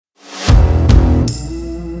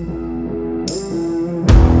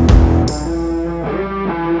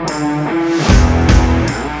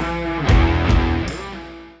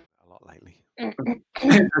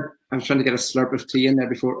was trying to get a slurp of tea in there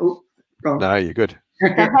before. Oh, gone. No, you're good.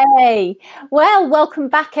 Hey, well, welcome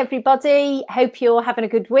back, everybody. Hope you're having a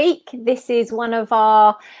good week. This is one of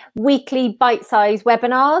our weekly bite-sized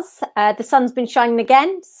webinars. The sun's been shining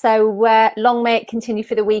again, so long may it continue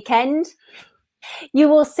for the weekend. You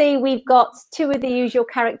will see we've got two of the usual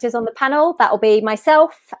characters on the panel. That'll be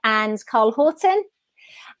myself and Carl Horton.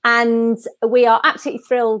 And we are absolutely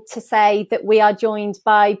thrilled to say that we are joined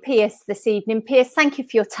by Piers this evening. Piers, thank you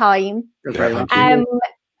for your time.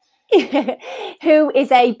 Who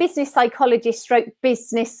is a business psychologist stroke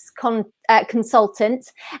business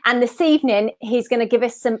consultant. And this evening, he's going to give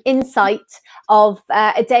us some insight of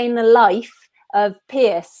a day in the life of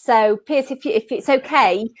Piers. So Piers, if it's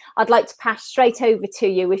okay, I'd like to pass straight over to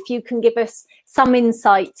you. If you can give us some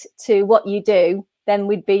insight to what you do, then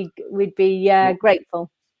we'd be grateful.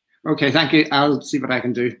 Okay, thank you. I'll see what I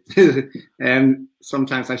can do.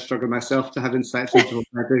 Sometimes I struggle myself to have insights into what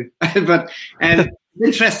I do. But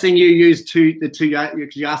interesting, you used the two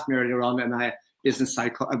you asked me earlier on, and business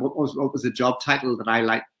cycle. What was the job title that I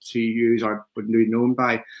like to use or would be known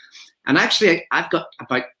by? And actually, I've got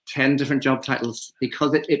about 10 different job titles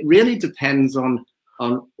because it really depends on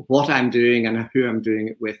what I'm doing and who I'm doing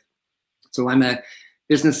it with. So I'm a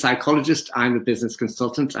business psychologist, I'm a business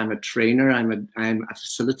consultant, I'm a trainer, I'm a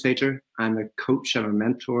facilitator, I'm a coach, I'm a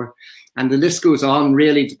mentor, and the list goes on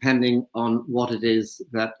really depending on what it is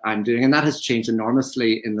that I'm doing. And that has changed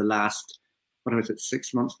enormously in the last,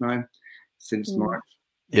 6 months now, since March.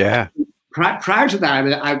 Yeah. Prior to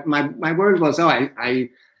that, my word was,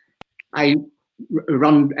 I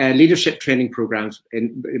run leadership training programs.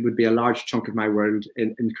 It would be a large chunk of my world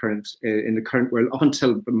in the current world. Up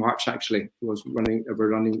until March, actually, we're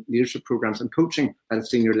running leadership programs and coaching at a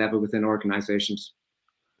senior level within organizations.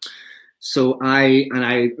 So I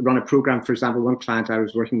run a program. For example, one client I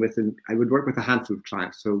was working with, and I would work with a handful of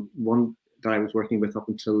clients. So one that I was working with up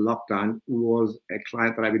until lockdown was a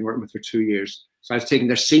client that I've been working with for 2 years. So I was taking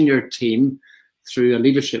their senior team through a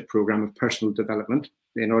leadership program of personal development,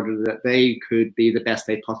 in order that they could be the best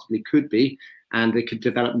they possibly could be, and they could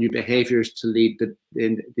develop new behaviors to lead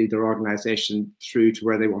their organization through to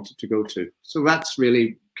where they wanted to go to. So that's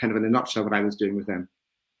really kind of in a nutshell what I was doing with them.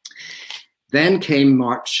 Then came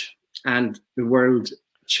March, and the world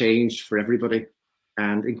changed for everybody,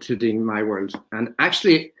 and including my world. And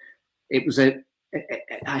actually, it was I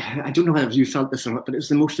don't know whether you felt this or not, but it was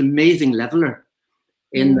the most amazing leveler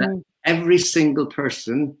in that every single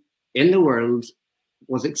person in the world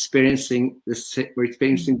was experiencing the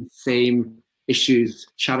same issues,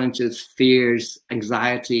 challenges, fears,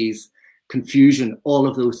 anxieties, confusion, all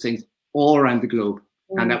of those things all around the globe.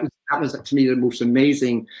 And that was to me the most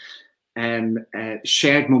amazing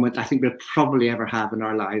shared moment I think we'll probably ever have in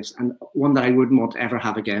our lives, and one that I wouldn't want to ever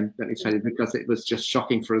have again, let me tell you, because it was just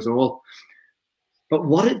shocking for us all. But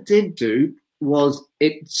what it did do was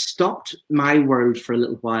it stopped my world for a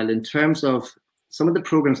little while in terms of some of the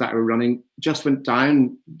programs that were running just went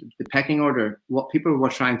down the pecking order. What people were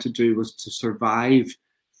trying to do was to survive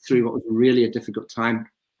through what was really a difficult time.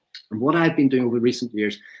 And what I've been doing over recent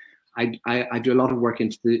years, I do a lot of work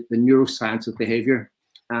into the neuroscience of behavior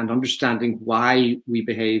and understanding why we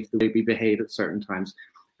behave the way we behave at certain times.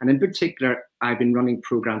 And in particular, I've been running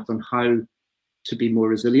programs on how to be more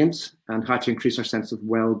resilient and how to increase our sense of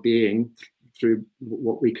well-being through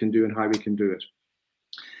what we can do and how we can do it.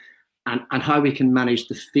 And how we can manage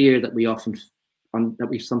the fear that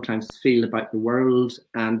we sometimes feel about the world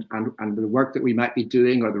and the work that we might be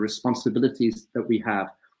doing or the responsibilities that we have.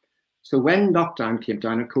 So when lockdown came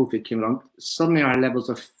down and COVID came along, suddenly our levels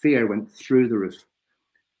of fear went through the roof.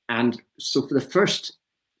 And so for the first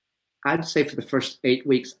 8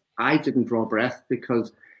 weeks, I didn't draw breath,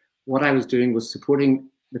 because what I was doing was supporting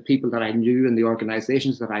the people that I knew and the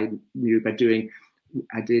organizations that I knew by doing.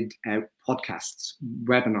 I did podcasts,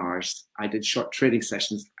 webinars, I did short training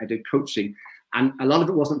sessions, I did coaching, and a lot of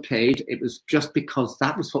it wasn't paid. It was just because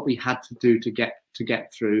that was what we had to do to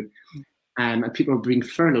get through. And people were being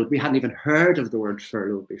furloughed. We hadn't even heard of the word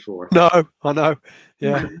furlough before. No, I know.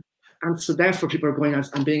 Yeah. And so therefore people are going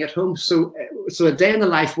out and being at home. So a day in the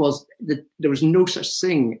life was that there was no such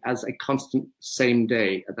thing as a constant same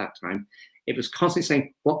day at that time. It was constantly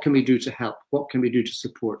saying, what can we do to help? What can we do to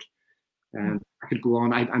support? I could go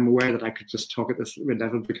on. I'm aware that I could just talk at this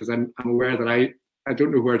level because I'm aware that I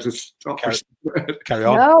don't know where to stop. Carry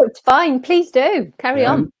on. No, it's fine. Please do. Carry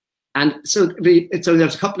on. And so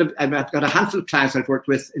there's a couple of, I've got a handful of clients I've worked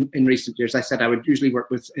with in recent years. I said I would usually work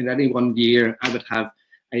with, in any one year, I would have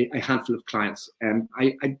a handful of clients.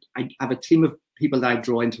 I have a team of people that I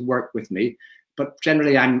draw in to work with me, but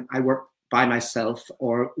generally I work by myself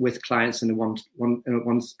or with clients in a one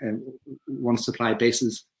supply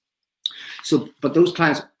basis. So, but those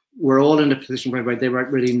clients were all in a position where they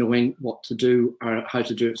weren't really knowing what to do or how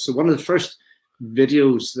to do it. So one of the first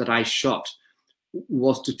videos that I shot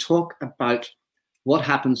was to talk about what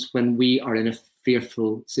happens when we are in a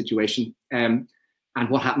fearful situation, and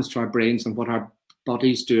what happens to our brains and what our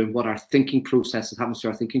bodies do and what our thinking processes happens to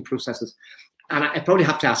our thinking processes. And I probably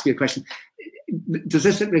have to ask you a question. Does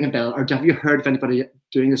this ring a bell, or have you heard of anybody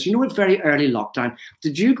doing this? You know, at very early lockdown,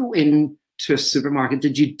 did you go into a supermarket?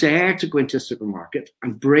 Did you dare to go into a supermarket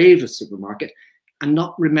and brave a supermarket and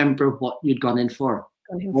not remember what you'd gone in for?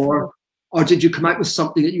 Or did you come out with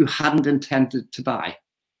something that you hadn't intended to buy?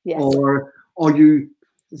 Yes. Or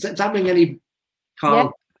does that ring any,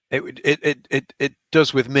 Carl? Yeah. It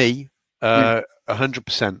does with me,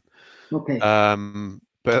 100%. Okay.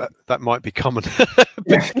 But that might be common.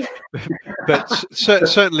 but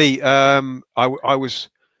certainly, I was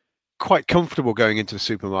quite comfortable going into the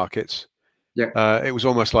supermarkets. Yeah. It was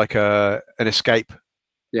almost like an escape.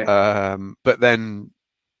 Yeah. But then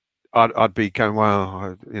I'd be going,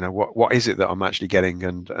 well, you know, what is it that I'm actually getting,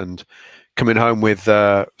 and coming home with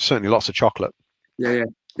certainly lots of chocolate. Yeah.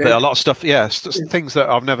 But a lot of stuff, things that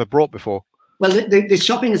I've never brought before. Well, the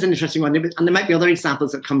shopping is an interesting one, and there might be other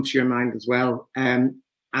examples that come to your mind as well. And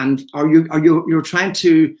you're trying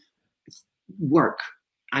to work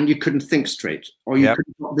and you couldn't think straight, or you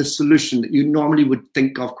couldn't get the solution that you normally would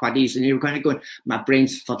think of quite easily, and you're kind of going, my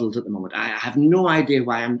brain's fuddled at the moment. I have no idea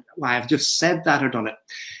why I've just said that or done it.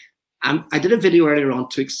 I did a video earlier on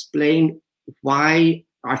to explain why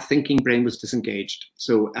our thinking brain was disengaged.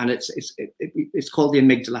 So, and it's called the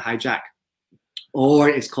amygdala hijack, or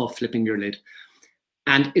it's called flipping your lid.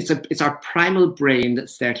 And it's our primal brain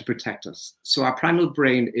that's there to protect us. So our primal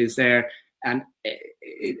brain is there, and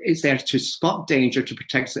it's there to spot danger, to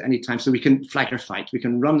protect us at any time. So we can fight or fight. We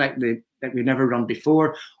can run like we've never run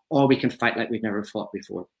before, or we can fight like we've never fought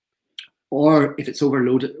before. Or if it's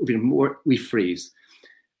overloaded, we freeze.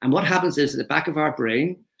 And what happens is at the back of our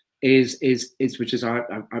brain is which is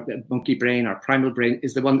our monkey brain, our primal brain,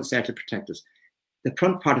 is the one that's there to protect us. The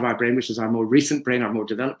front part of our brain, which is our more recent brain, our more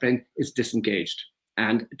developed brain, is disengaged.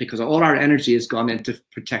 And because all our energy has gone in to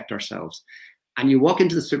protect ourselves. And you walk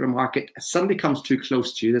into the supermarket, somebody comes too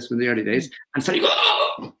close to you, this was in the early days, and suddenly you go,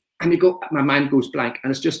 oh! And you go, my mind goes blank, and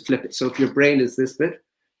it's just flip it. So if your brain is this bit,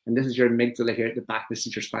 and this is your amygdala here at the back, this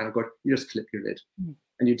is your spinal cord, you just flip your lid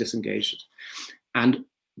and you disengage it. And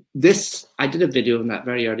this, I did a video in that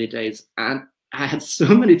very early days, and I had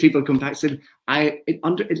so many people come back and said,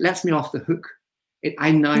 it lets me off the hook.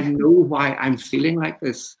 I now know why I'm feeling like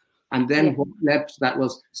this. And then what led to that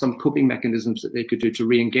was some coping mechanisms that they could do to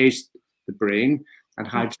re-engage the brain, and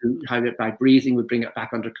how by breathing would bring it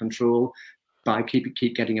back under control, by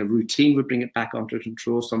keep getting a routine would bring it back under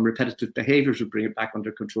control, some repetitive behaviors would bring it back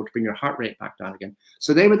under control to bring your heart rate back down again.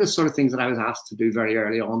 So they were the sort of things that I was asked to do very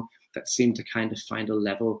early on that seemed to kind of find a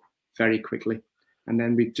level very quickly. And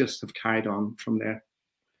then we just have carried on from there.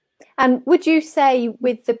 And would you say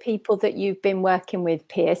with the people that you've been working with,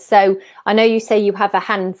 Piers, so I know you say you have a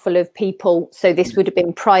handful of people, so this would have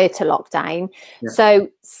been prior to lockdown. Yeah. So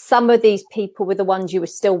some of these people were the ones you were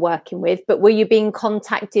still working with, but were you being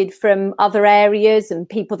contacted from other areas and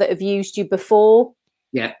people that have used you before?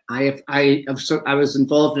 Yeah, I was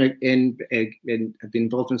involved I've been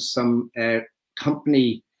involved in some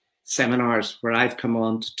company seminars where I've come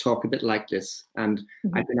on to talk a bit like this, and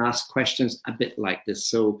I've been asked questions a bit like this.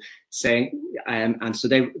 So saying, and so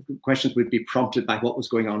questions would be prompted by what was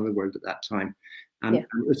going on in the world at that time, and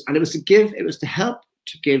it was to help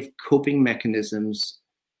to give coping mechanisms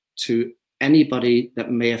to anybody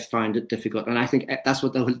that may have found it difficult. And I think that's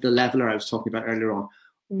what the leveler I was talking about earlier on.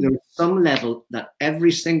 There was some level that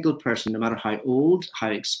every single person, no matter how old,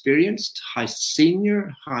 how experienced, how senior,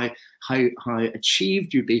 how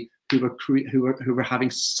achieved you be, who were having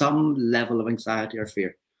some level of anxiety or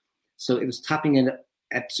fear. So it was tapping in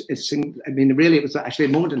really, it was actually a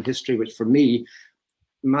moment in history which, for me,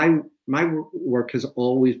 my work has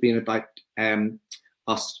always been about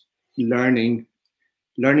us learning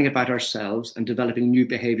about ourselves and developing new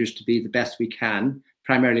behaviors to be the best we can,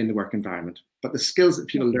 primarily in the work environment. But the skills that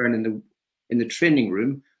people learn in the training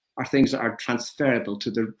room are things that are transferable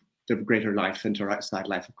to the greater life and to our outside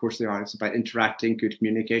life. Of course they are. It's about interacting, good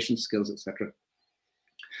communication skills, etc.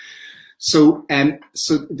 So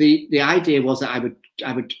the idea was that I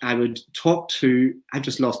would talk to. I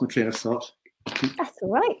just lost my train of thought. That's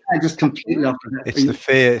all right. I just completely lost my head.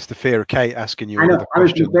 It's the fear of Kate asking you. I know.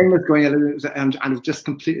 My brain was going, and I've just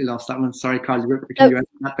completely lost that one. Sorry, Carl. Can you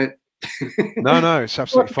answer that bit? No, it's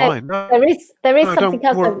absolutely fine. No, there is no, something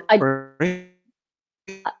else.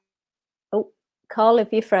 Oh, Carl,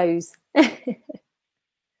 have you froze?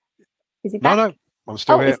 Is he back? No, I'm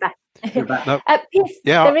still here. He's back. No.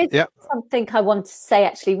 There is something I want to say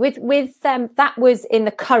actually. With that was in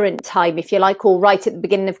the current time, if you like, or right at the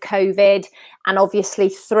beginning of COVID, and obviously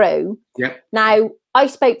through. Yeah. Now, I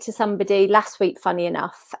spoke to somebody last week, funny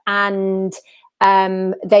enough, and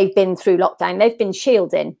they've been through lockdown. They've been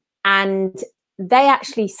shielding, and they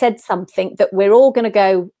actually said something that we're all going to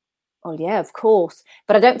go, oh yeah, of course.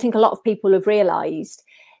 But I don't think a lot of people have realised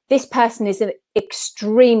this person is an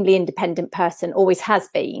extremely independent person, always has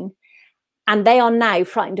been. And they are now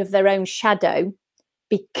frightened of their own shadow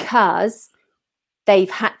because they've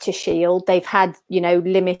had to shield. They've had,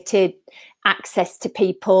 limited access to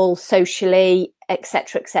people socially,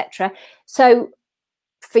 etc., etc. So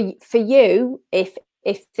for you, if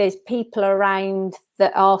there's people around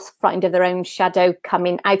that are frightened of their own shadow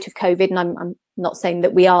coming out of COVID, and I'm not saying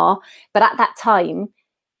that we are, but at that time,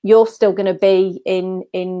 you're still going to be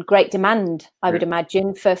in great demand, I would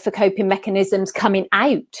imagine, for coping mechanisms coming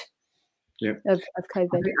out of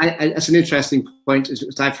COVID. That's an interesting point.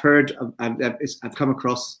 I've heard, I've come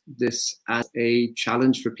across this as a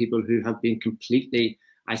challenge for people who have been completely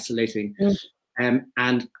isolating.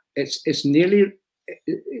 And it's nearly,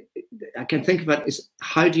 I can think about is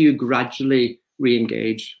how do you gradually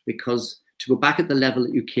re-engage? Because to go back at the level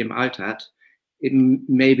that you came out at, it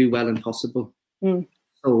may be well impossible.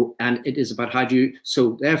 So, and it is about how do you.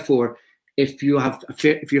 So, therefore, if you're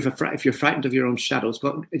frightened of your own shadows,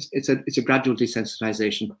 it's a gradual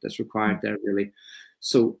desensitization that's required there, really.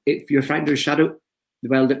 So, if you're frightened of your shadow,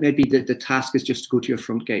 well, that maybe the task is just to go to your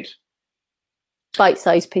front gate.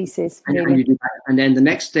 Bite-sized pieces. And you do that, and then the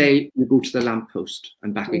next day you go to the lamppost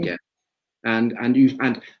and back again. And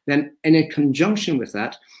then in conjunction with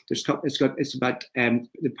that, it's about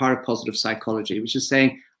the power of positive psychology, which is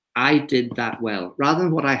saying, I did that well. Rather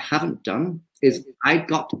than what I haven't done is I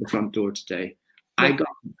got to the front door today. I got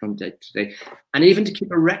to the front door today. And even to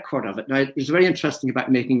keep a record of it. Now, it's very interesting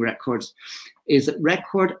about making records is that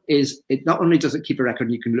it not only does it keep a record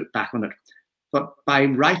and you can look back on it, but by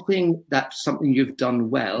writing that something you've done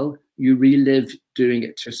well, you relive doing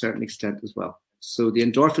it to a certain extent as well. So the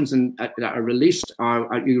endorphins that are released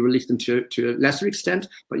you release them to a lesser extent,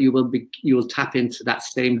 but you will tap into that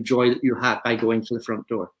same joy that you had by going to the front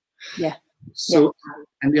door. Yeah. So,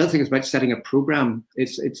 and the other thing is about setting a program.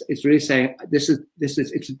 It's really saying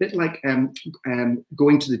it's a bit like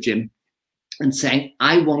going to the gym and saying,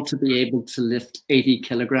 I want to be able to lift 80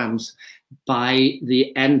 kilograms by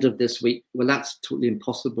the end of this week. Well, that's totally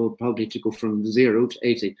impossible, probably, to go from 0 to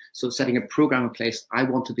 80. So setting a program in place, I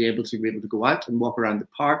want to be able to go out and walk around the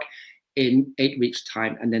park in 8 weeks'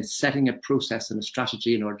 time, and then setting a process and a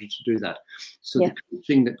strategy in order to do that. So the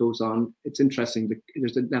coaching that goes on, it's interesting.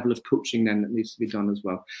 There's a level of coaching then that needs to be done as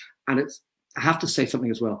well. And I have to say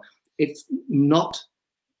something as well. It's not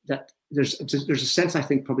that there's a sense, I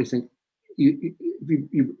think, there's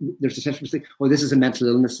a sense of think, oh, this is a mental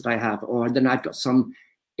illness that I have, or then I've got some.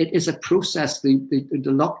 It is a process. The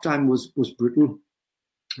lockdown was brutal,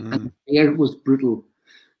 and the air was brutal.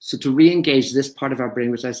 So to re-engage this part of our brain,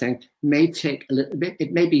 which I was saying, may take a little bit.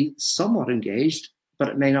 It may be somewhat engaged, but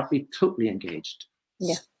it may not be totally engaged.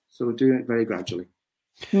 Yeah. So we're doing it very gradually.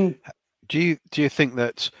 Do you think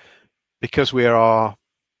that because we are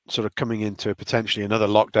sort of coming into potentially another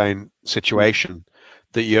lockdown situation,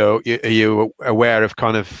 that you're aware of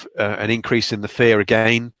kind of an increase in the fear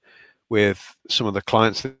again with some of the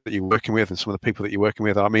clients that you're working with and some of the people that you're working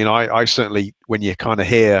with? I mean, I certainly, when you kind of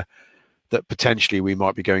hear that potentially we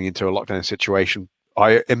might be going into a lockdown situation,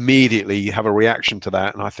 I immediately have a reaction to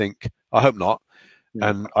that, and I think, I hope not.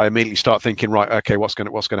 And I immediately start thinking, right, okay, what's going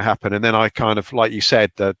to happen? And then I kind of, like you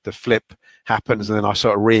said, the flip happens, and then I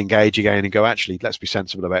sort of re-engage again and go, actually, let's be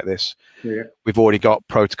sensible about this. We've already got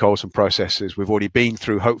protocols and processes. We've already been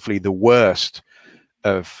through, hopefully, the worst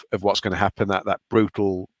of what's going to happen, that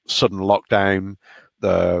brutal sudden lockdown,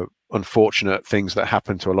 the unfortunate things that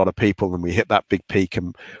happen to a lot of people, and we hit that big peak,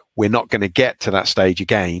 and we're not going to get to that stage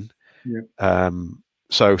again.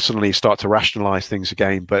 So suddenly you start to rationalize things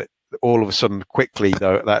again, but all of a sudden, quickly,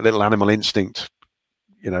 though, that little animal instinct,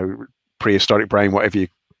 prehistoric brain, whatever you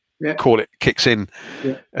call it, kicks in,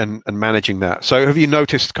 and managing that. So have you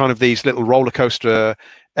noticed kind of these little roller coaster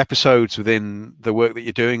episodes within the work that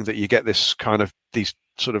you're doing, that you get this kind of, these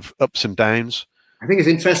sort of ups and downs? I think it's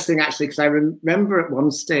interesting, actually, because I remember at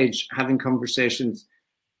one stage having conversations,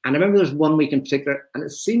 and I remember there was 1 week in particular, and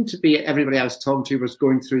it seemed to be everybody I was talking to was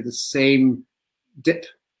going through the same dip.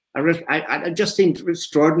 It just seemed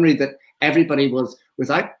extraordinary that everybody was,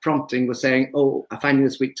 without prompting, was saying, "Oh, I find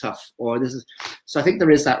this week tough," or "This is." So I think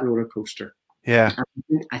there is that roller coaster. Yeah.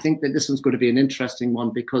 I think that this one's going to be an interesting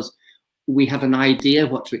one because we have an idea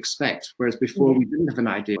what to expect, whereas before we didn't have an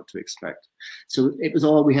idea what to expect. So it was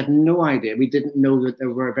all, we had no idea. We didn't know that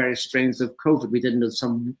there were various strains of COVID. We didn't know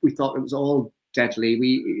we thought it was all deadly.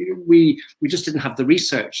 We just didn't have the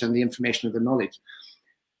research and the information or the knowledge.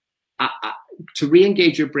 To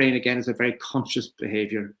re-engage your brain again is a very conscious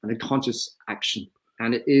behavior and a conscious action.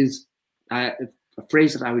 And it is a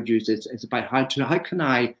phrase that I would use is about how can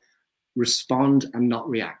I respond and not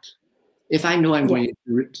react. If I know I'm going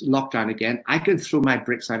into lockdown again, I can throw my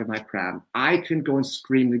bricks out of my pram. I can go and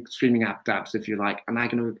screaming at dabs, if you like, and I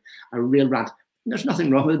can have a real rant. There's nothing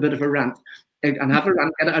wrong with a bit of a rant, and have a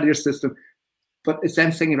rant, get it out of your system. But it's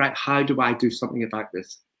then thinking, right, how do I do something about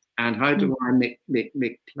this? And how do I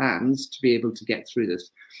make plans to be able to get through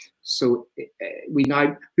this? So we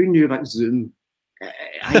now, who knew about Zoom?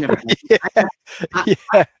 I never.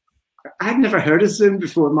 I'd never heard of Zoom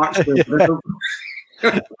before March 1st.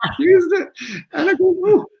 I used it, and I go,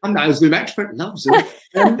 "Oh, I'm now a Zoom expert. Love Zoom."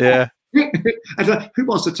 I thought, who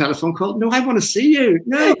wants a telephone call? No, I want to see you.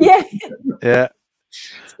 No. Yeah.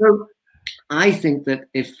 So I think that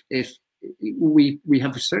if we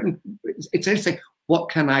have a certain, it's interesting. What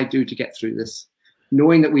can I do to get through this,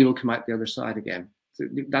 knowing that we will come out the other side again? So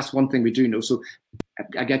that's one thing we do know. So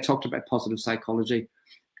I talked about positive psychology.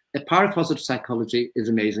 The power of positive psychology is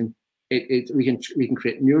amazing. We can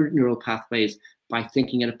create neural pathways by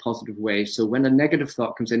thinking in a positive way. So when a negative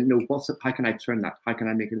thought comes in, how can I turn that? How can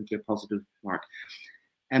I make it into a positive mark?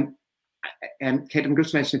 And Kate, I'm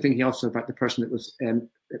just thinking also about the person that was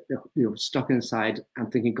stuck inside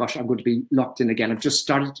and thinking, gosh, I'm going to be locked in again. I've just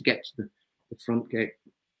started to get to the front gate.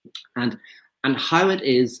 And how it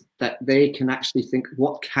is that they can actually think,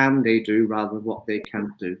 what can they do rather than what they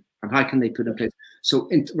can't do? And how can they put in place? So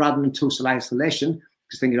rather than total isolation,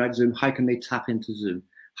 just thinking about Zoom, how can they tap into Zoom?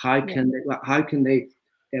 How can they?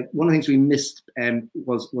 One of the things we missed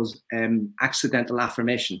was accidental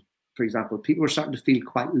affirmation. For example, people were starting to feel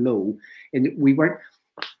quite low, and we weren't.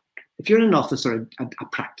 If you're in an office or a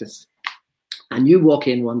practice, and you walk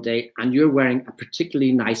in one day and you're wearing a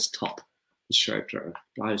particularly nice top, a shirt or a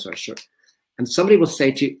blouse or a shirt, and somebody will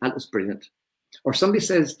say to you, "That was brilliant," or somebody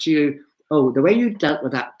says to you, "Oh, the way you dealt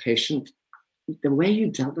with that patient." The way you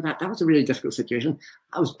dealt with that was a really difficult situation.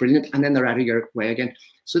 That was brilliant. And then they're out of your way again.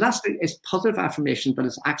 So it's positive affirmation, but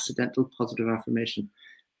it's accidental positive affirmation.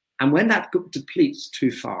 And when that depletes too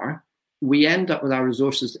far, we end up with our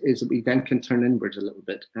resources is that we then can turn inwards a little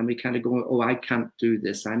bit. And we kind of go, "Oh, I can't do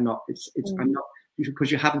this. I'm not, I'm not,"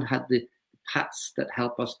 because you haven't had the pats that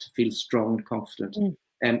help us to feel strong and confident.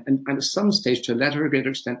 And at some stage, to a lesser or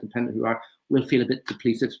greater extent, depending who are, will feel a bit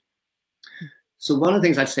depleted. So one of the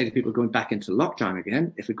things I say to people going back into lockdown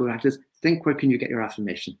again, if we go back to this, think, where can you get your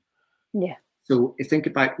affirmation? Yeah. So you think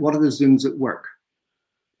about, what are the Zooms at work?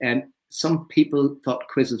 And some people thought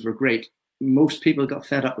quizzes were great. Most people got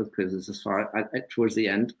fed up with quizzes towards the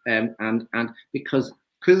end. And because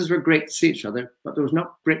quizzes were great to see each other, but there was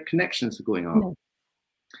not great connections going on.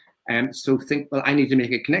 No. So think, well, I need to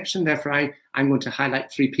make a connection. Therefore, I'm going to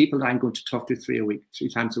highlight 3 people that I'm going to talk to 3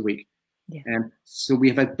 times a week. Yeah. So we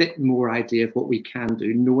have a bit more idea of what we can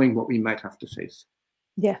do, knowing what we might have to face.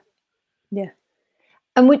 Yeah.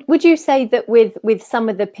 And would you say that with some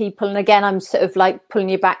of the people, and again, I'm sort of like pulling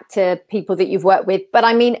you back to people that you've worked with, but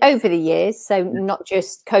I mean over the years, so not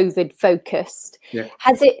just COVID focused,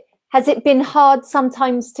 has it been hard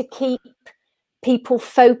sometimes to keep people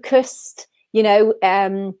focused?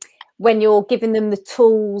 When you're giving them the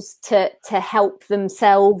tools to help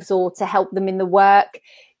themselves or to help them in the work.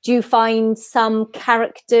 Do you find some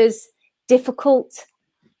characters difficult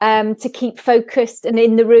to keep focused and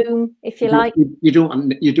in the room, if you like? You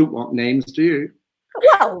don't want names, do you?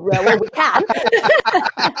 Well, we can.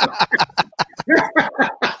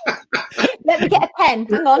 Let me get a pen.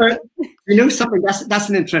 Hang on. You know something? That's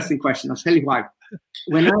an interesting question. I'll tell you why.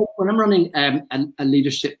 When I'm running a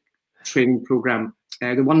leadership training program,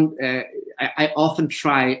 I often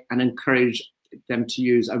try and encourage them to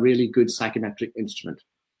use a really good psychometric instrument.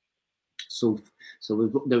 So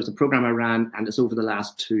there was a program I ran, and it's over the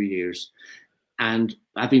last 2 years. And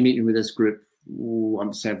I've been meeting with this group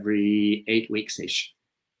once every 8 weeks-ish.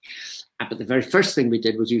 But the very first thing we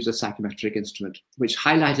did was use a psychometric instrument, which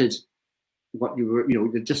highlighted what you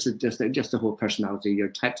were, just the whole personality, your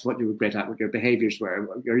types, what you were great at, what your behaviors were,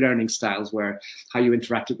 what your learning styles were, how you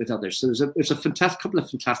interacted with others. So there's a couple of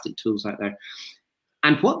fantastic tools out there.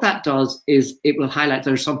 And what that does is it will highlight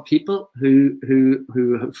there are some people who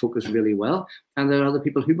focus really well, and there are other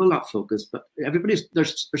people who will not focus. But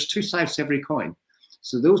there's two sides to every coin.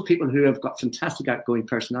 So those people who have got fantastic outgoing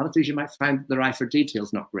personalities, you might find their eye for detail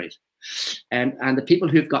is not great. And the people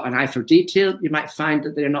who've got an eye for detail, you might find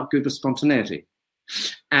that they're not good with spontaneity.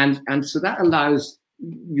 And so that allows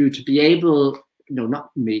you to be able, not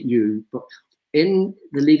me, you, but in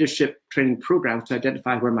the leadership training program to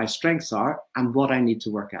identify where my strengths are and what I need to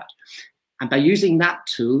work at. And by using that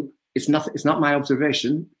tool, it's not my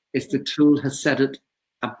observation, it's the tool has said it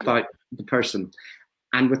about the person.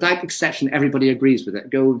 And without exception, everybody agrees with it.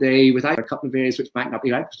 Without a couple of areas which might not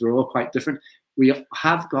be right, because they're all quite different, we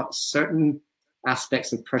have got certain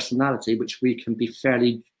aspects of personality which we can be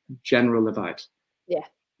fairly general about. Yeah.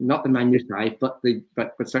 Not the minutiae, but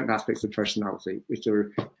certain aspects of personality, which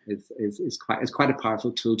is quite a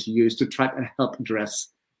powerful tool to use to try and help address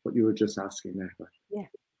what you were just asking there. Yeah.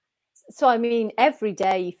 So I mean, every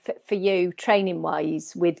day for you, training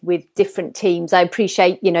wise, with different teams, I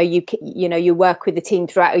appreciate you work with the team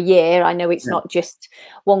throughout a year. I know it's not just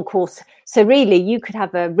one course, so really you could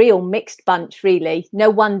have a real mixed bunch. Really, no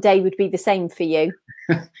one day would be the same for you.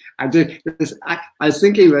 I did. I was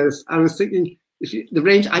thinking this. I was thinking. The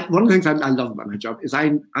range. One of the things I love about my job is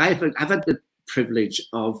I've had the privilege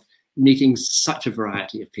of meeting such a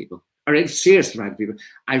variety of people, or a serious variety of people.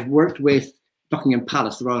 I've worked with Buckingham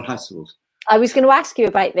Palace, the royal household. I was going to ask you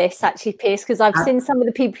about this actually, Piers, because I've seen some of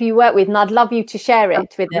the people you work with, and I'd love you to share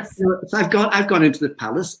it with us. So I've gone into the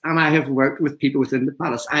palace, and I have worked with people within the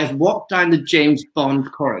palace. I have walked down the James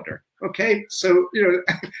Bond corridor. Okay, so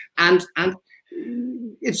and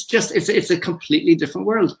it's a completely different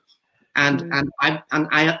world. And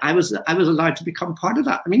I was allowed to become part of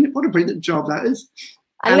that. I mean, what a brilliant job that is!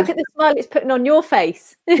 And look at the smile it's putting on your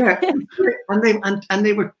face. Yeah, and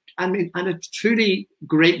they were, a truly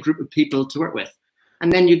great group of people to work with.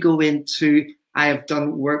 And then you go into, I have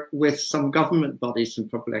done work with some government bodies and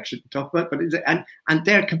probably I shouldn't talk about, but and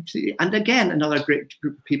they're completely, and again another great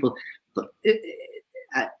group of people. But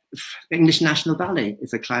English National Ballet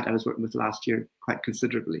is a client I was working with last year quite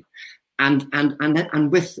considerably. And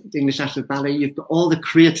with the English National Ballet, you've got all the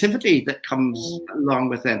creativity that comes along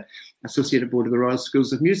with it. Associated Board of the Royal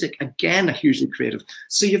Schools of Music, again, a hugely creative.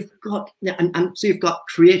 So you've got, so you've got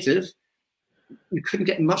creative. You couldn't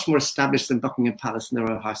get much more established than Buckingham Palace and the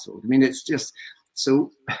Royal Household. I mean, it's just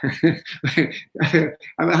so. I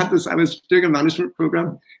was doing a management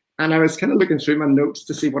program, and I was kind of looking through my notes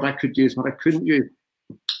to see what I could use, what I couldn't use.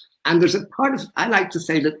 And there's a part of, I like to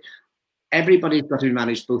say that everybody's got to be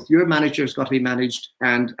managed. Both your manager's got to be managed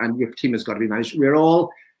and your team has got to be managed.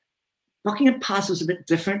 Buckingham Palace was a bit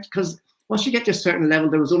different because once you get to a certain level,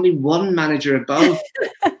 there was only one manager above.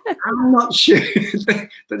 I'm not sure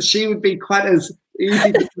that she would be quite as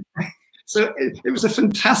easy. So it was a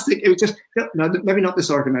fantastic, it was just, no, maybe not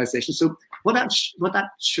this organization. So what that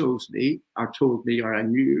shows me, or told me, or I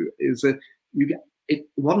knew, is that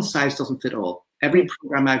one size doesn't fit all. Every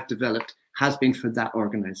program I've developed has been for that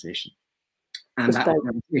organization. And that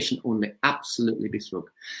organization only, absolutely bespoke.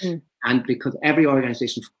 And because every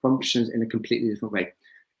organization functions in a completely different way.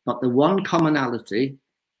 But the one commonality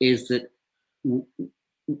is that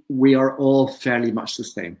we are all fairly much the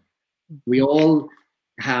same. We all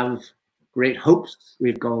have great hopes.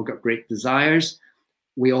 We've all got great desires.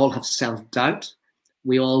 We all have self-doubt.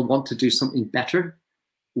 We all want to do something better.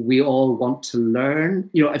 We all want to learn.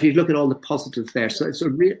 If you look at all the positives there. So it's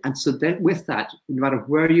and so then with that, no matter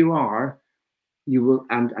where you are, you will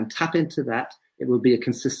and tap into that. It will be a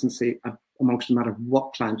consistency amongst no matter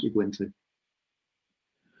what client you go into.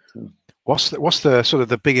 So. What's the sort of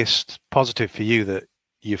the biggest positive for you that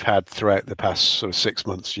you've had throughout the past sort of 6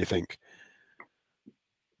 months, do you think?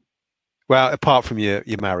 Well, apart from your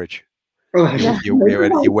marriage. Your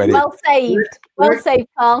wedding. Well saved,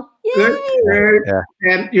 Carl.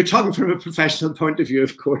 Yeah. You're talking from a professional point of view,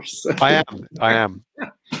 of course. I am.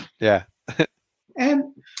 Yeah.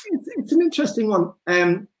 It's an interesting one.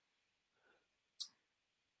 I'm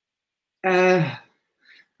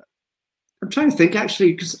trying to think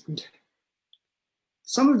actually, because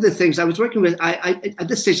some of the things I was working with, I at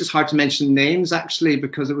this stage it's hard to mention names actually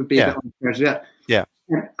because it would be a bit unfair. Yeah.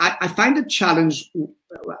 I find a challenge.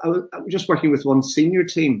 I was just working with one senior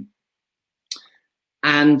team,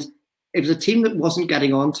 and it was a team that wasn't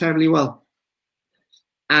getting on terribly well.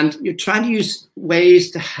 And you're trying to use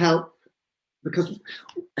ways to help, because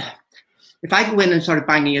if I go in and started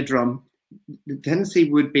banging a drum, the tendency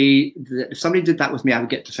would be that if somebody did that with me, I would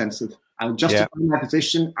get defensive. I will justify my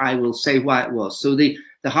position. I will say why it was. So the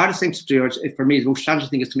hardest thing to do, for me, the most challenging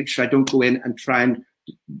thing is to make sure I don't go in and try and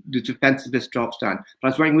the defensiveness drops down. But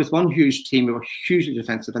I was working with one huge team who were hugely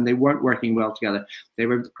defensive, and they weren't working well together. They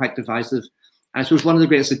were quite divisive. And I suppose one of the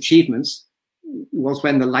greatest achievements was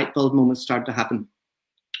when the light bulb moment started to happen,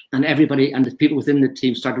 and everybody and the people within the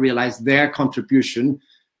team started to realize their contribution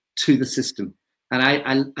to the system. And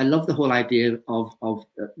I love the whole idea of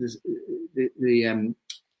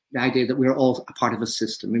the idea that we're all a part of a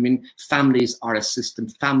system. I mean, families are a system.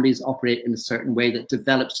 Families operate in a certain way that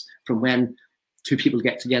develops from when two people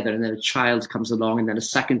get together, and then a child comes along, and then a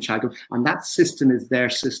second child, and that system is their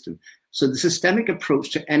system. So the systemic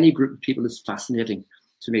approach to any group of people is fascinating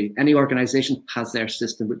to me. Any organization has their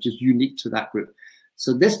system, which is unique to that group.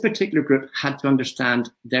 So this particular group had to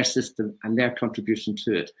understand their system and their contribution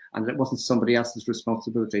to it, and that it wasn't somebody else's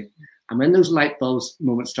responsibility. And when those light bulbs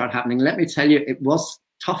moments start happening, let me tell you, it was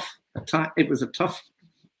tough. It was a tough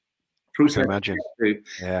process. Imagine.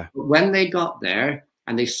 Yeah. But when they got there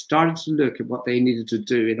and they started to look at what they needed to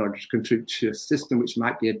do in order to contribute to a system which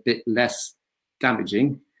might be a bit less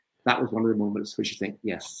damaging, that was one of the moments which you think,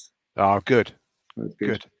 yes. Oh, good.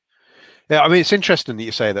 Good. Yeah, I mean, it's interesting that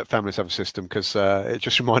you say that families have a system, because it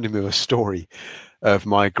just reminded me of a story of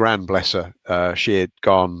my gran, bless her. She had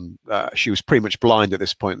gone, she was pretty much blind at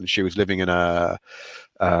this point, and she was living in a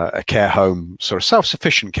care home, sort of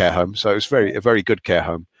self-sufficient care home. So it was a very good care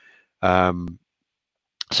home.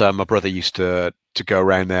 So my brother used to go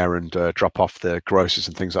around there and drop off the groceries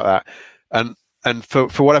and things like that. And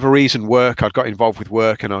for whatever reason, I'd got involved with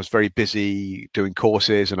work, and I was very busy doing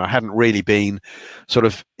courses, and I hadn't really been sort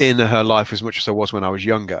of in her life as much as I was when I was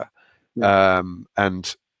younger. Yeah.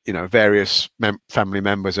 And, you know, various family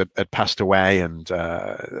members had passed away, and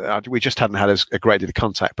we just hadn't had a great deal of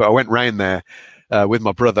contact. But I went round there with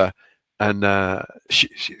my brother, and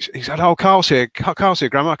he said, "Oh, Carl's here,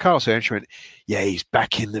 Grandma, Carl's here." And she went, "Yeah, he's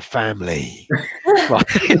back in the family."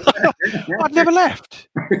 I'd never left.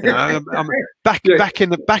 You know, I'm back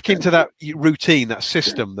into that routine, that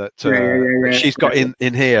system that she's got in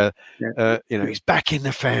here. Yeah. You know, he's back in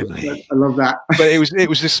the family. I love that. But it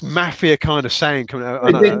was this mafia kind of saying coming out.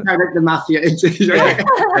 It didn't sound like the mafia.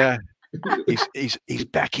 Yeah. He's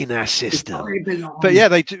back in our system. But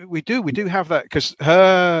yeah, we do have that, because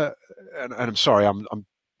her, and I'm sorry, I'm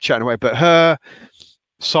chatting away, but her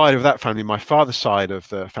side of that family, my father's side of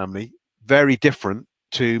the family, very different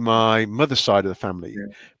to my mother's side of the family.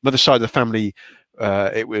 Yeah. Mother's side of the family,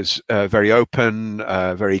 it was very open,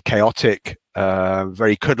 very chaotic,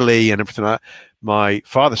 very cuddly and everything like that. My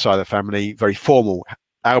father's side of the family, very formal.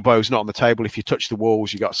 Elbows not on the table. If you touch the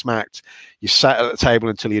walls, you got smacked. You sat at the table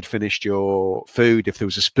until you'd finished your food. If there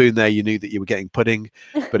was a spoon there, you knew that you were getting pudding.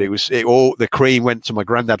 But all the cream went to my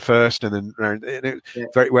granddad first, and then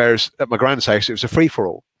whereas at my grand's house, it was a free for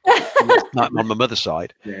all. On my mother's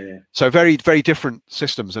side. Yeah. So very, very different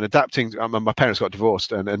systems, and adapting. My parents got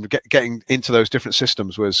divorced, and getting into those different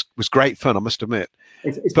systems was great fun, I must admit.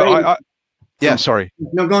 Sorry.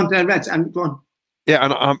 No, go on, Reg. Go on. Yeah,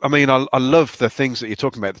 and I mean, I love the things that you're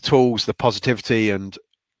talking about, the tools, the positivity, and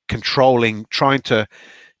controlling, trying to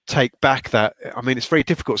take back that. I mean, it's very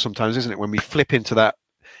difficult sometimes, isn't it, when we flip into that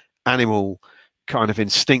animal kind of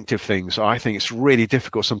instinctive things. I think it's really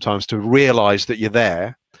difficult sometimes to realize that you're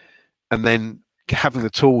there, and then having the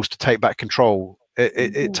tools to take back control.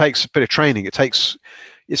 It takes a bit of training.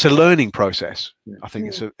 It's a learning process. Yeah. I think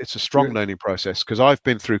it's a strong learning process, because I've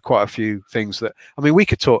been through quite a few things that, I mean, we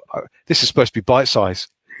could talk. This is supposed to be bite size,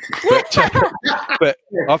 but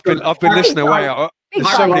I've been listening away.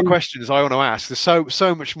 There's so many questions I want to ask. There's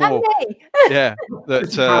so much more. Yeah,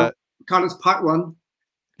 that Carlos, part one.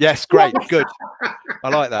 Yes, great, good. I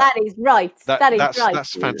like that. That is right.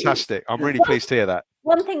 That's fantastic. I'm really pleased to hear that.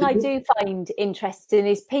 One thing I do find interesting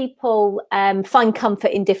is people find comfort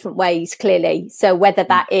in different ways, clearly. So whether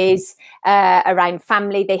that is around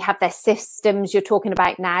family, they have their systems you're talking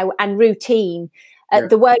about now, and routine.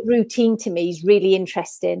 The word routine to me is really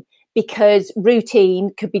interesting, because routine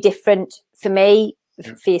could be different for me,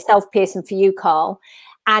 for yourself, Pearson, for you, Carl.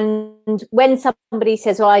 And when somebody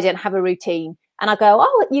says, "Well, I don't have a routine," and I go,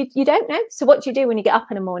 "Oh, you don't know? So what do you do when you get up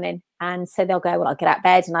in the morning?" And so they'll go, "Well, I get out of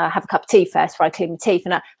bed and I have a cup of tea first before I clean my teeth."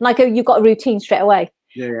 And I go, "You've got a routine straight away."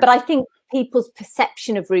 Yeah. But I think people's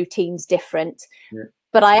perception of routine's different. Yeah.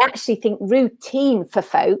 But I actually think routine for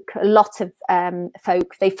folk, a lot of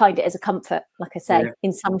folk, they find it as a comfort, like I say,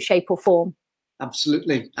 in some shape or form.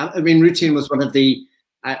 Absolutely. I mean, routine was one of the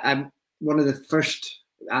first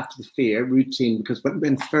after the fear, routine, because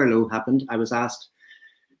when furlough happened, I was asked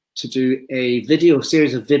to do a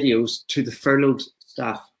series of videos to the furloughed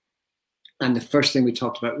staff. And the first thing we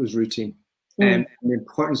talked about was routine, and the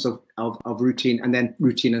importance of routine, and then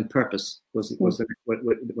routine and purpose was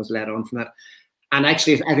led on from that. And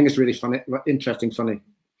actually, I think it's really funny,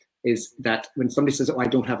 is that when somebody says, "Oh, I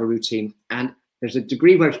don't have a routine," and there's a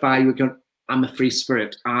degree whereby you go, "I'm a free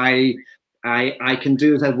spirit. I can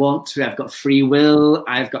do as I want to. I've got free will.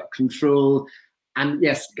 I've got control." And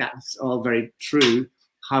yes, that's all very true.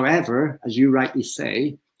 However, as you rightly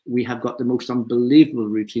say, we have got the most unbelievable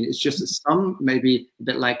routine. It's just that some, maybe a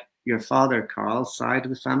bit like your father, Carl's side of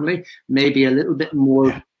the family, maybe a little bit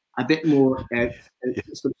more,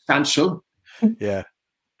 substantial. Yeah.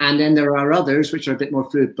 And then there are others which are a bit more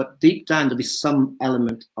fluid, but deep down there'll be some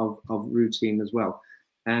element of routine as well.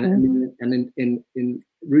 And in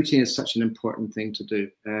routine is such an important thing to do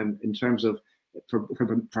in terms of for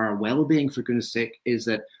our well-being, for goodness sake, is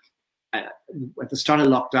that at the start of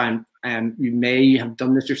lockdown, you may have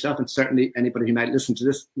done this yourself, and certainly anybody who might listen to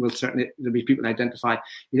this there'll be people identify,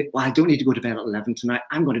 well, I don't need to go to bed at 11 tonight.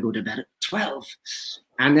 I'm going to go to bed at 12.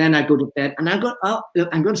 And then I go to bed and I'm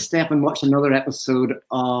going to stay up and watch another episode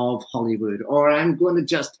of Hollywood, or I'm going to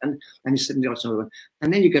just, and you sit and watch another one.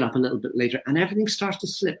 And then you get up a little bit later and everything starts to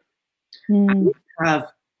slip. And we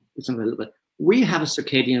have a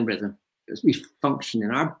circadian rhythm. As we function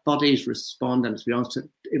and our bodies respond, and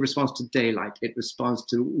it responds to daylight, it responds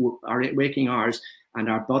to our waking hours, and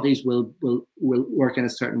our bodies will work in a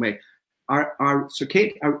certain way. Our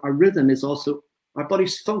rhythm is also our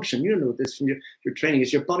body's function. You know this from your training,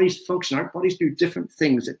 is your body's function. Our bodies do different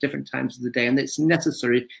things at different times of the day, and it's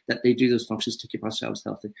necessary that they do those functions to keep ourselves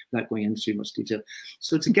healthy, without going into too much detail.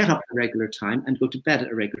 So to get up at a regular time and go to bed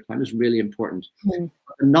at a regular time is really important. The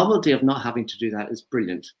novelty of not having to do that is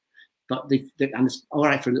brilliant. But and it's all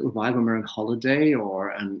right for a little while when we're on holiday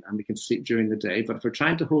and we can sleep during the day. But if we're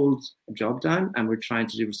trying to hold a job down and we're trying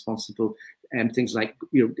to do responsible things like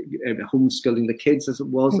homeschooling the kids as it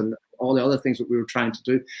was, and all the other things that we were trying to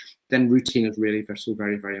do, then routine is really so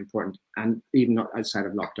very, very important, and even not outside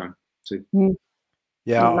of lockdown too.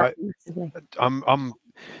 Yeah, I'm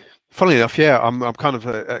funnily enough. Yeah, I'm kind of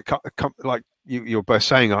like you're both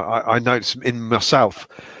saying. I notice in myself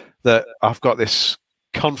that I've got this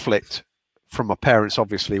conflict from my parents,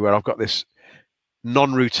 obviously, where I've got this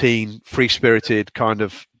non-routine, free-spirited kind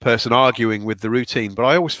of person arguing with the routine. But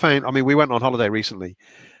I always found, we went on holiday recently,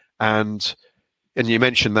 and you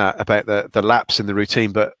mentioned that about the lapse in the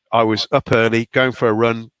routine, but I was up early, going for a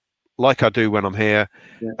run like I do when I'm here,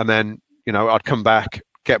 and then I'd come back,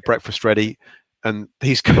 get breakfast ready, and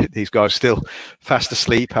these guys still fast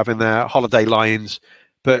asleep, having their holiday lie-ins.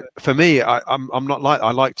 But for me, I'm not like,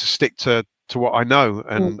 I like to stick to what I know,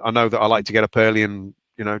 and I know that I like to get up early and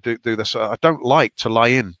do this. I don't like to lie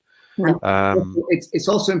in. It's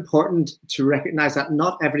also important to recognize that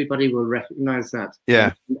not everybody will recognize that.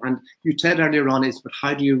 Yeah. And you said earlier on but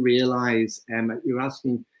how do you realize? You're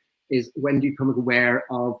asking is when do you become aware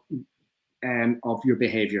of your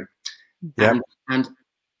behavior? Yeah. And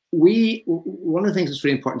one of the things that's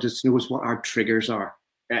really important to know is what our triggers are.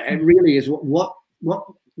 It really is what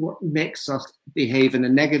makes us behave in a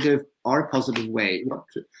negative or a positive way.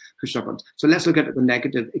 So let's look at the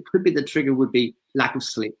negative. It could be the trigger would be lack of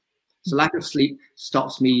sleep. So lack of sleep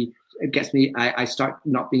stops me. It gets me. I start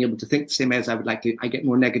not being able to think the same way as I would like to. I get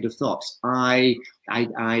more negative thoughts. I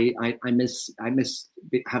miss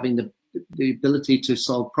having the ability to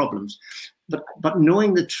solve problems. But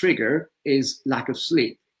knowing the trigger is lack of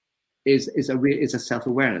sleep is a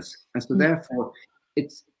self-awareness, and so therefore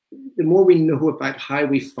it's. The more we know about how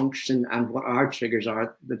we function and what our triggers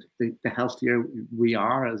are, the healthier we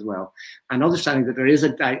are as well. And understanding that there is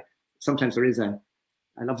sometimes there is I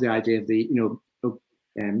love the idea of the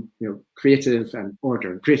creative and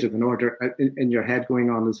order in your head going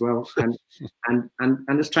on as well, and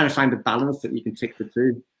just trying to find a balance that you can take the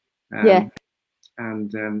two.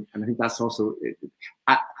 And I think that's also.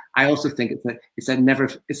 I also think it's a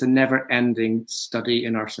never ending study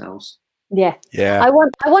in ourselves. Yeah.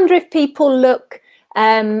 I wonder if people look,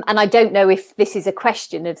 and I don't know if this is a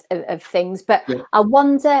question of things, but I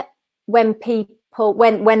wonder when people,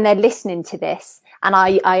 when they're listening to this, and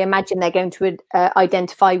I imagine they're going to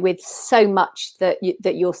identify with so much that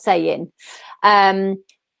you're saying. I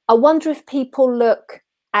wonder if people look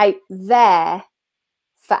out there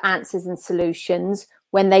for answers and solutions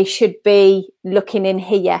when they should be looking in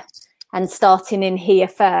here and starting in here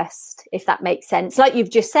first, if that makes sense. Like you've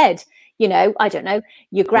just said. I don't know,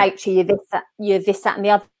 you're grouchy, you're this, that, and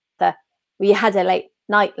the other. Well, you had a late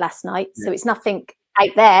night last night, so it's nothing out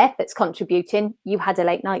there that's contributing. You had a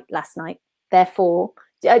late night last night, therefore.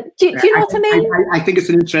 Do you know what I mean? I think it's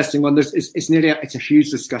an interesting one. It's a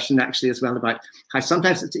huge discussion actually as well about how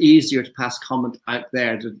sometimes it's easier to pass comment out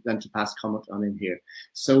there than to pass comment on in here.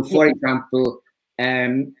 So, for example,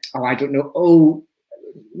 I don't know.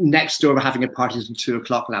 next door were having a party until 2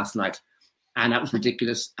 o'clock last night, and that was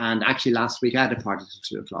ridiculous. And actually, last week I had a party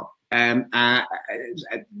until 2 o'clock.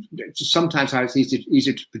 Sometimes how it's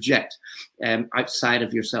easier to project outside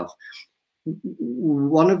of yourself.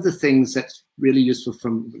 One of the things that's really useful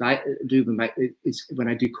from what I do is when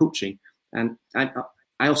I do coaching, and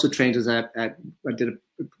I also trained as I did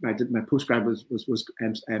my postgrad was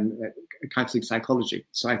counseling psychology.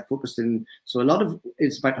 So I focused so a lot of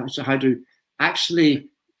it's about how to actually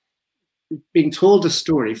being told a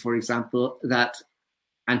story, for example,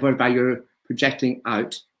 and whereby you're projecting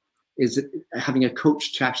out, is having a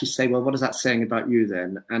coach to actually say, well, what is that saying about you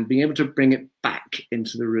then? And being able to bring it back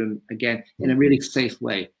into the room again in a really safe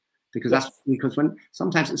way. Because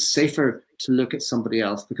sometimes it's safer to look at somebody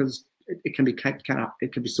else, because it can be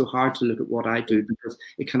it can be so hard to look at what I do, because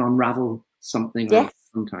it can unravel something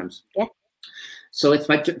sometimes. Yeah. So it's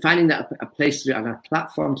about finding that a place to do, and a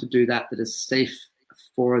platform to do that is safe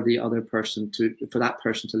for the other person for that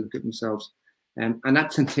person to look at themselves. And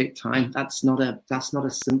that can take time. That's not a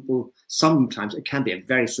simple. Sometimes it can be a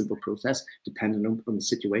very simple process, depending on the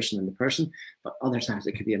situation and the person. But other times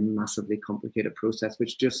it can be a massively complicated process,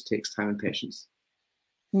 which just takes time and patience.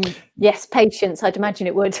 Yes, patience. I'd imagine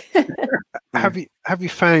it would. Have you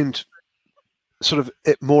found sort of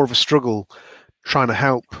it more of a struggle trying to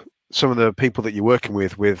help some of the people that you're working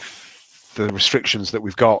with the restrictions that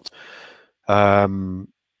we've got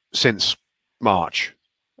since March,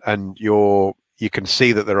 and you can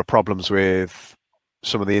see that there are problems with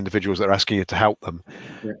some of the individuals that are asking you to help them.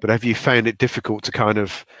 Yeah. But have you found it difficult to kind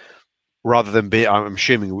of, rather than I'm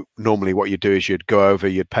assuming normally what you do is you'd go over,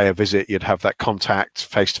 you'd pay a visit, you'd have that contact,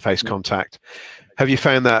 face-to-face contact. Have you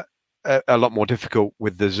found that a lot more difficult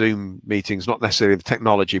with the Zoom meetings, not necessarily the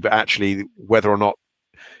technology, but actually whether or not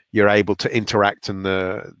you're able to interact and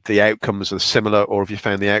the outcomes are similar, or have you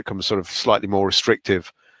found the outcomes sort of slightly more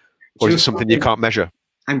restrictive, or is it something you can't measure?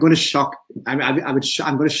 I'm going to shock. I'm going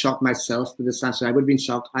to shock myself with this answer. I would have been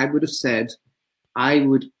shocked. I would have said I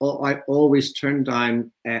always turn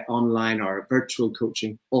down online or virtual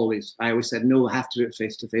coaching. Always. I always said no. I have to do it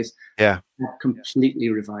face to face. Yeah. I've completely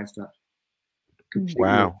revised that.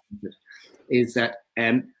 Wow. Is that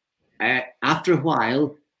after a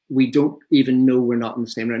while we don't even know we're not in the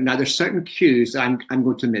same room. Now there's certain cues I'm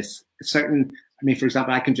going to miss. For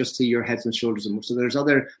example, I can just see your heads and shoulders, and so there's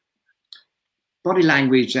other body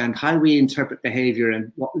language and how we interpret behavior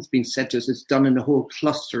and what is being said to us is done in a whole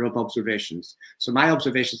cluster of observations. So my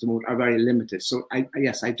observations are very limited. So I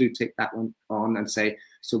do take that one on and say,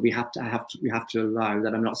 so we have to allow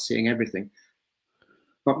that I'm not seeing everything.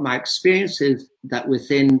 But my experience is that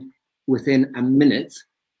within a minute,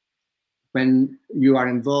 when you are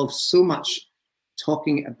involved so much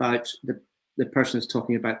talking about the person is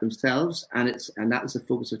talking about themselves, and that is the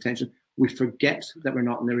focus of attention, we forget that we're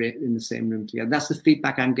not in the same room together. That's the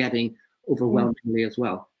feedback I'm getting overwhelmingly as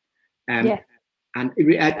well. And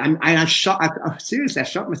I'm shocked. Seriously, I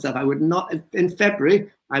shocked myself. I would not, in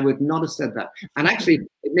February, I would not have said that. And actually,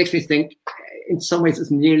 it makes me think, in some ways,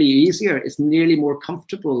 it's nearly easier. It's nearly more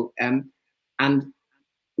comfortable. And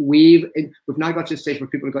we've now got to a stage where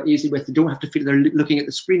people have got easy with. They don't have to feel they're looking at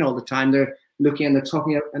the screen all the time. They're looking and they're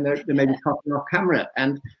talking, and they're maybe talking off camera.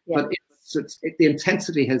 But the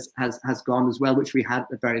intensity has gone as well, which we had at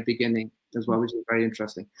the very beginning as well, which is very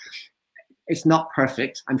interesting. It's not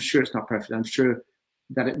perfect. I'm sure it's not perfect. I'm sure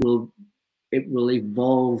that it will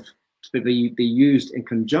evolve to be used in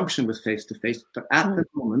conjunction with face-to-face. But at the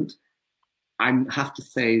moment, I have to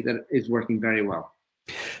say that it is working very well.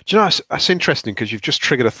 Do you know, that's interesting, because you've just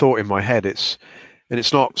triggered a thought in my head. It's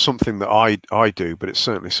not something that I do, but it's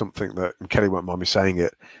certainly something that, and Kelly won't mind me saying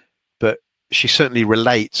it, but she certainly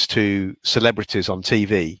relates to celebrities on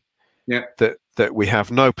TV. Yeah. That we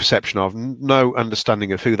have no perception of, no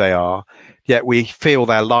understanding of who they are, yet we feel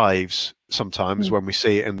their lives sometimes when we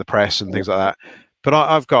see it in the press and things like that. But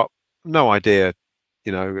I've got no idea,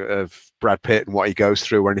 of Brad Pitt and what he goes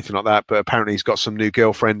through or anything like that. But apparently he's got some new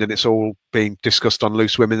girlfriend, and it's all being discussed on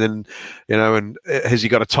Loose Women, and and has he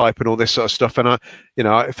got a type and all this sort of stuff. And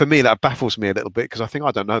for me, that baffles me a little bit, because I think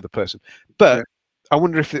I don't know the person, but I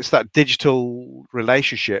wonder if it's that digital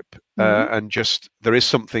relationship and just there is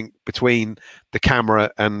something between the camera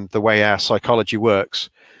and the way our psychology works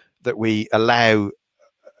that we allow.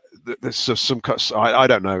 There's some I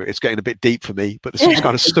don't know. It's getting a bit deep for me, but there's some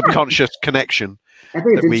kind of subconscious connection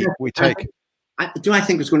that we take. I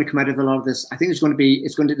think there's going to come out of a lot of this. I think there's going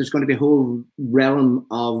to be a whole realm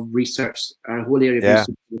of research, or a whole area of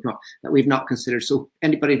research that we've not considered. So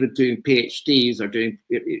anybody who's doing PhDs or doing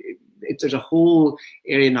there's a whole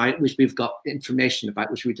area now which we've got information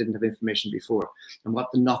about, which we didn't have information before, and what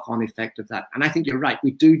the knock-on effect of that. And I think you're right.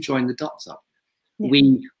 We do join the dots up. Yeah.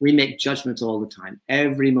 We make judgments all the time.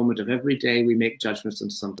 Every moment of every day, we make judgments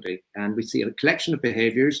on somebody, and we see a collection of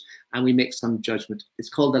behaviors, and we make some judgment. It's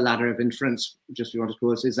called the ladder of inference. Just if you want to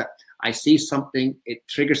go, is that I see something, it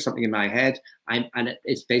triggers something in my head, and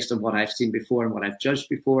it's based on what I've seen before and what I've judged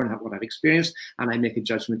before and what I've experienced, and I make a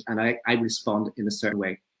judgment, and I respond in a certain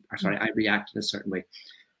way. I react in a certain way.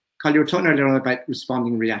 Carl, you were talking earlier on about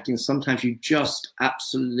responding and reacting. Sometimes you just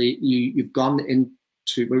absolutely, you've gone into,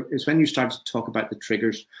 it's when you start to talk about the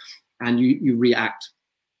triggers and you react.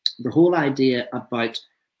 The whole idea about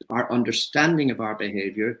our understanding of our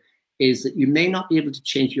behavior is that you may not be able to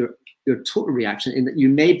change your total reaction, in that you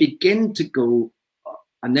may begin to go,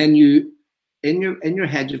 and then you, in your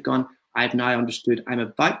head, you've gone, I've now understood, I'm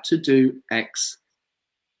about to do X.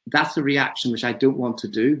 That's a reaction which I don't want to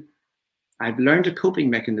do. I've learned a coping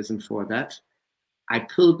mechanism for that. I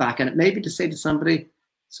pull back, and it may be to say to somebody,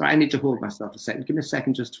 sorry, I need to hold myself a second. Give me a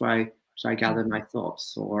second just to try gather my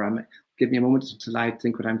thoughts, or give me a moment until I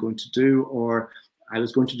think what I'm going to do, or I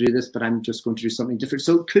was going to do this, but I'm just going to do something different.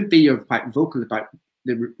 So it could be you're quite vocal about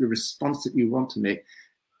the response that you want to make,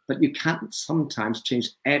 but you can't sometimes change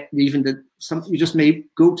even you just may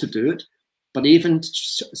go to do it, but even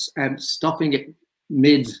stopping it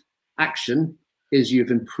mid-action is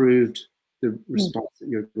you've improved the response that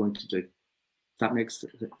you're going to do. That makes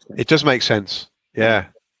sense. It does make sense.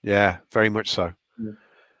 Yeah, very much so.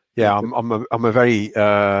 Yeah, I'm a very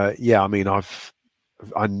I mean,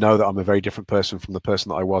 I know that I'm a very different person from the person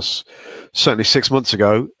that I was certainly 6 months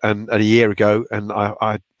ago and a year ago, and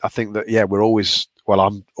I think that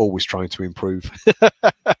I'm always trying to improve.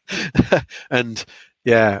 And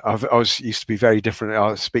I used to be very different.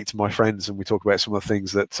 I speak to my friends and we talk about some of the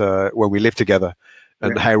things that when we lived together,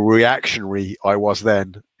 and how reactionary I was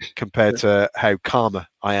then compared to how calmer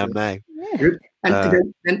I am now. Good.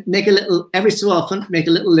 And make a little, every so often, make a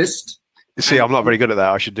little list. See, I'm not very good at that.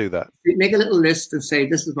 I should do that. Make a little list and say,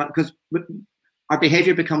 this is what, because our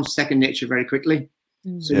behavior becomes second nature very quickly.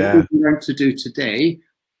 So what we learned to do today,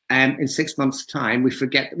 in 6 months' time, we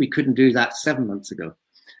forget that we couldn't do that 7 months ago.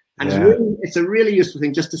 And it's a really useful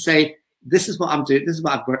thing just to say, this is what I'm doing, this is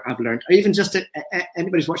what I've learned. Or even just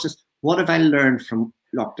anybody's watched this, what have I learned from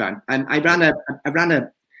lockdown? And I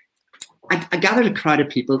gathered a crowd of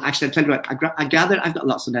people. Actually, I'll tell you what, I've got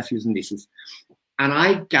lots of nephews and nieces. And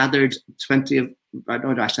I gathered 20 of, I've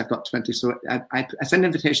got 20. So I sent an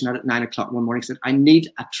invitation out at 9 o'clock one morning, said, I need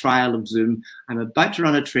a trial of Zoom. I'm about to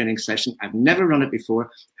run a training session. I've never run it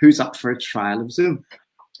before. Who's up for a trial of Zoom?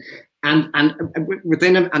 And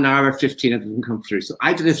within an hour, 15 of them come through. So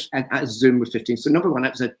I did this at Zoom with 15. So number one,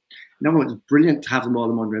 it was brilliant to have them all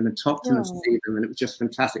in one room and talk to them and see them. And it was just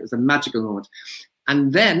fantastic. It was a magical moment.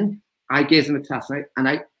 And then I gave them a task, right? And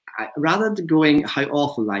I rather than going how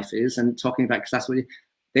awful life is and talking about, because that's what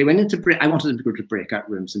they went into I wanted them to go to breakout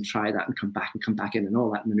rooms and try that and come back in and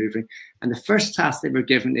all that maneuvering. And the first task they were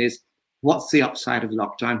given is, what's the upside of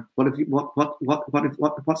lockdown? What is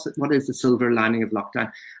the silver lining of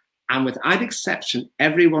lockdown? And without exception,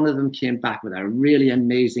 every one of them came back with a really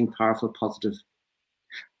amazing, powerful, positive.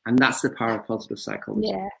 And that's the power of positive psychology.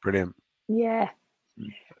 Yeah. Brilliant. Yeah.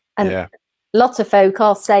 And lots of folk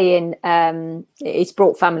are saying it's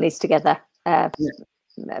brought families together.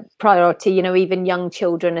 Priority, even young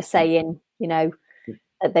children are saying,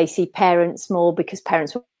 that they see parents more because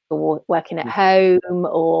parents were working at home,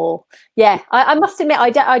 or I must admit,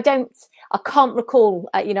 I can't recall.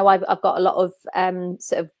 I've got a lot of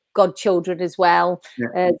sort of godchildren as well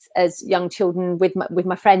as young children with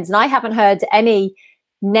my friends, and I haven't heard any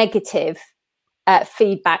negative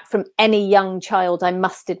feedback from any young child. I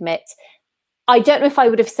must admit. I don't know if I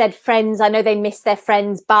would have said friends. I know they miss their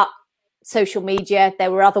friends, but social media,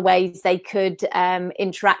 there were other ways they could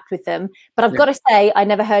interact with them. But I've got to say, I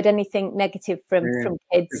never heard anything negative from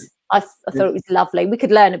kids. I thought it was lovely. We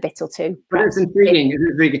could learn a bit or two. But it's intriguing. It's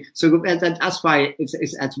intriguing. So that's why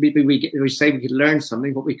we say we could learn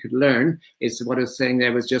something. What we could learn is what I was saying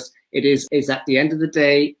there was just, is at the end of the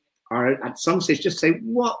day, or at some stage, just say,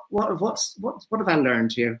 what have I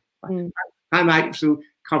learned here? How am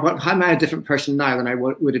I a different person now than I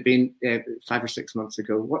would have been 5 or 6 months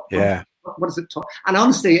ago? What does it talk? And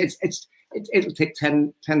honestly, it'll take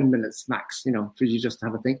 10 minutes max, for you just to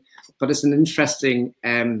have a think. But it's an interesting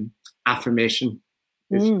affirmation.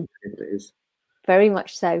 It is. Very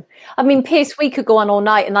much so. I mean, Piers, we could go on all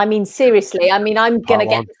night, and I mean, seriously, I'm going to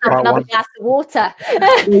get another glass of water.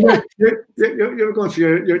 You're going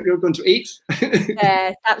to eat.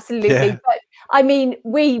 Yes, absolutely. Yeah. But I mean,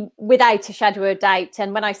 we, without a shadow of a doubt,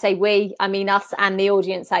 and when I say we, I mean us and the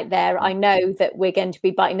audience out there, I know that we're going to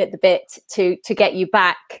be biting at the bit to get you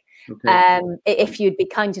back, if you'd be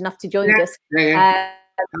kind enough to join us.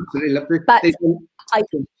 Absolutely lovely. But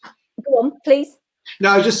go on, please.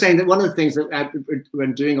 No, I was just saying that one of the things that we're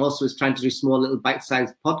doing also is trying to do small little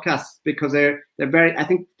bite-sized podcasts, because they're very, I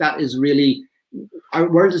think that is really, our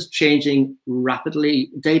world is changing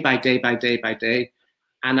rapidly, day by day by day by day.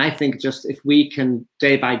 And I think just if we can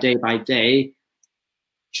day by day by day,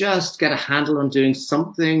 just get a handle on doing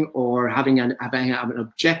something, or having an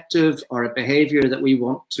objective or a behavior that we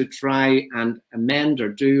want to try and amend or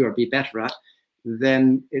do or be better at,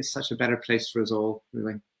 then it's such a better place for us all,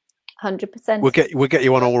 really. 100%. We'll get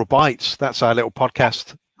you on Oral Bites. That's our little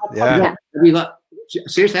podcast. Yeah. Have you got,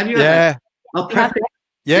 seriously, have you? Yeah. Oh, perfect.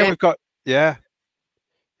 Yeah, we've got, yeah.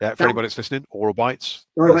 For anybody that's listening, Oral Bites.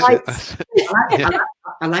 Oral Bites.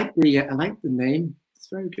 I like the name. It's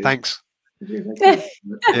very good. Thanks.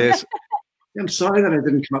 Yes. I'm sorry that I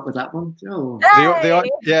didn't come up with that one. Oh.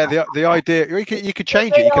 The idea, you could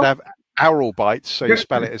change it. You could have Oral Bites, so you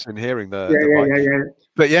spell it as in hearing the bite.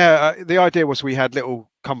 But the idea was we had little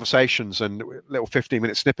conversations and little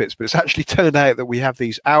 15-minute snippets, but it's actually turned out that we have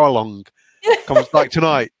these hour-long like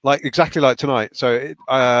tonight, exactly like tonight. So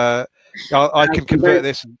I can convert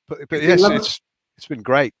this, but yes, it's been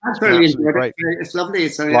great. It's really great. It's lovely.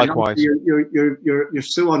 It's likewise. You're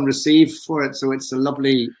so on receive for it, so it's a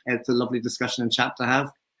lovely discussion and chat to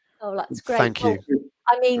have. Oh, that's great. Thank you.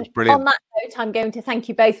 I mean, on that note, I'm going to thank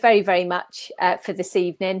you both very, very much for this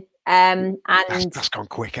evening. And that's gone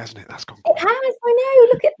quick, hasn't it? That's gone quick. It has. I know.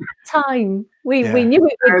 Look at that time. We knew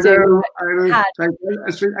it would do.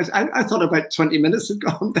 I thought about 20 minutes had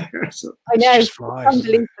gone there. So. I know. It's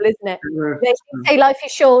unbelievable, isn't it? They say life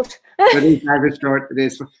is short. It is, life is short. It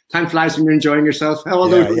is. Time flies when you're enjoying yourself. How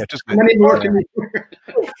many more can you?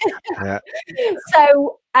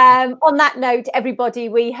 So, on that note, everybody,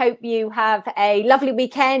 we hope you have a lovely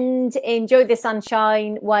weekend. Enjoy the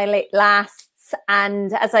sunshine while it lasts.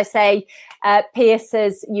 And as I say, Piers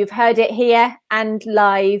says you've heard it here and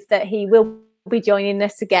live that he will be joining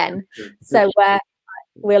us again. So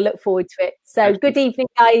we'll look forward to it. So good evening,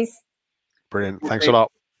 guys. Brilliant. Thanks a lot.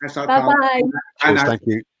 Bye-bye. Cheers. Thank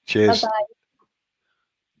you. Cheers. Bye-bye.